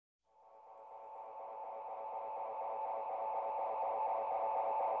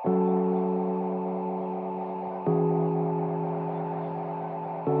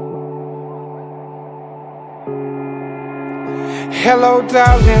Hello,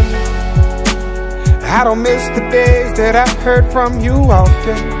 darling. I don't miss the days that I heard from you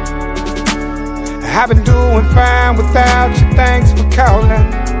often. I've been doing fine without you, thanks for calling.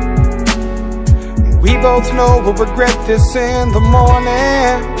 We both know we'll regret this in the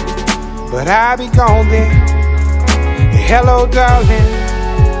morning, but I'll be gone then. Hello, darling.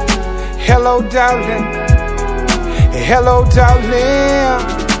 Hello, darling. Hello, darling.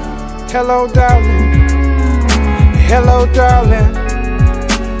 Hello, darling. Hello, darling.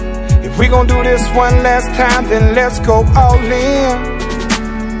 If we gon' do this one last time, then let's go all in.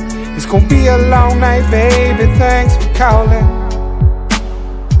 It's gonna be a long night, baby, thanks for calling.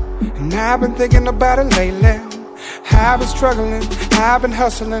 And I've been thinking about it lately. I've been struggling, I've been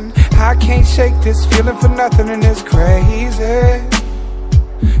hustling. I can't shake this feeling for nothing, and it's crazy.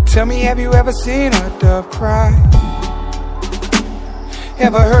 Tell me, have you ever seen a dove cry?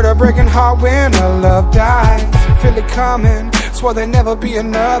 Ever heard a breaking heart when a love dies? Feel it coming, swore there'd never be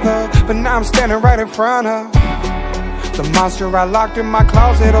another, but now I'm standing right in front of the monster I locked in my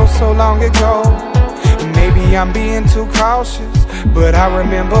closet oh so long ago. And maybe I'm being too cautious, but I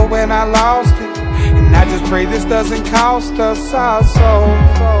remember when I lost it, and I just pray this doesn't cost us our soul.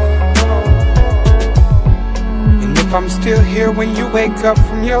 And if I'm still here when you wake up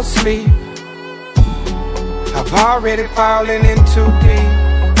from your sleep, I've already fallen in too deep.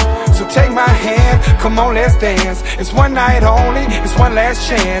 So take my hand, come on, let's dance. It's one night only, it's one last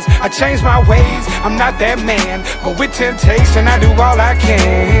chance. I changed my ways, I'm not that man, but with temptation I do all I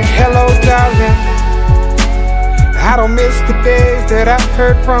can. Hello, darling. I don't miss the days that I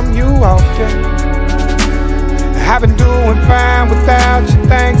heard from you often. I've been doing fine without you,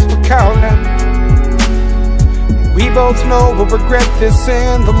 thanks for calling. We both know we'll regret this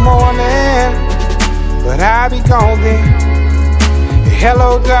in the morning, but I'll be gone then.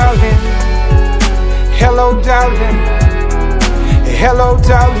 Hello, darling. Hello, darling. Hello,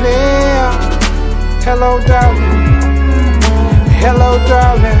 darling. Hello, darling. Hello,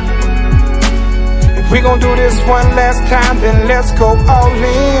 darling. If we gon' do this one last time, then let's go all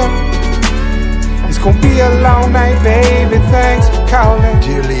in. It's gonna be a long night, baby, thanks for calling.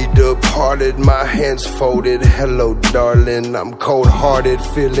 Dearly departed, my hands folded. Hello, darling, I'm cold-hearted,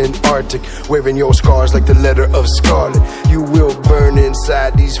 feeling arctic, wearing your scars like the letter of scarlet. You will burn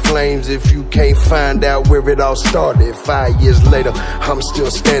inside these flames if you can't find out where it all started. 5 years later, I'm still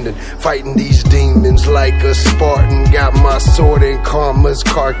standing, fighting these demons like a Spartan. Got my sword in karma's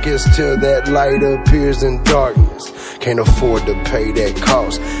carcass till that light appears in darkness. Can't afford to pay that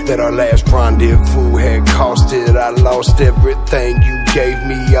cost that our last rendezvous had costed. I lost everything you gave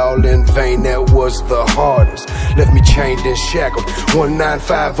me all in vain. That was the hardest. Left me chained and shackled.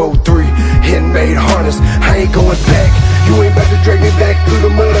 19503 handmade harness. I ain't going back. You ain't about to drag me back through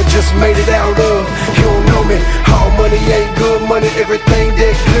the mud I just made it out of. You don't know me. All money ain't good money. Everything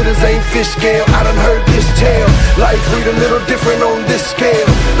that glitters ain't fish scale. I done heard this tale. Life read a little different on this scale.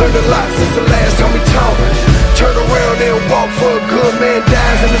 Learned a lot since the last time we talked. Turn around and walk, for a good man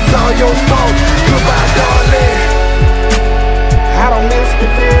dies and it's all your fault. Goodbye, darling. I don't miss the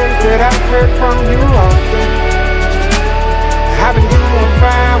days that I heard from you often. I've been doing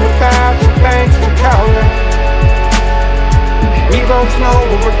fine without you, thanks for calling. We both know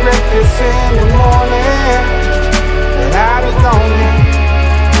we'll regret this in the morning, but I'll be gone then.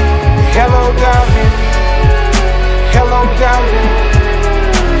 Hello, darling. Hello, darling.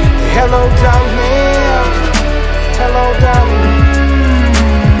 Hello, darling. Hello, darling.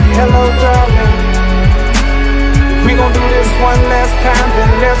 Hello, darling. If we gon' do this one last time,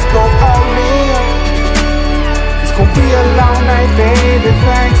 then let's go all in. It's gonna be a long night, baby,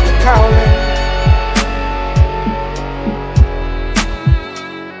 thanks for calling.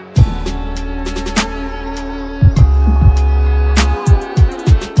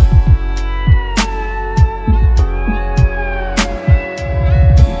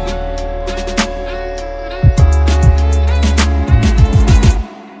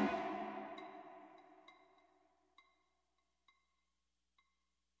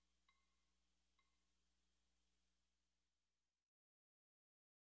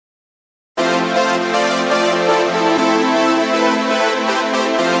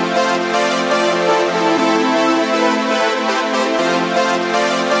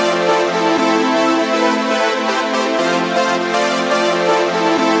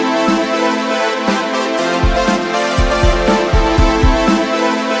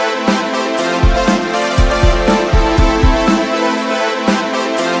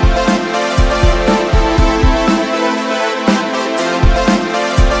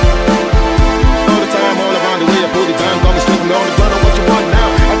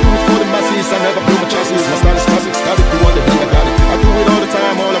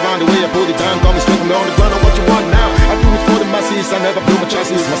 hold it down, call me straight from on the ground. What you want now? I do it for the masses, I never blew my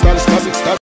chances. My style is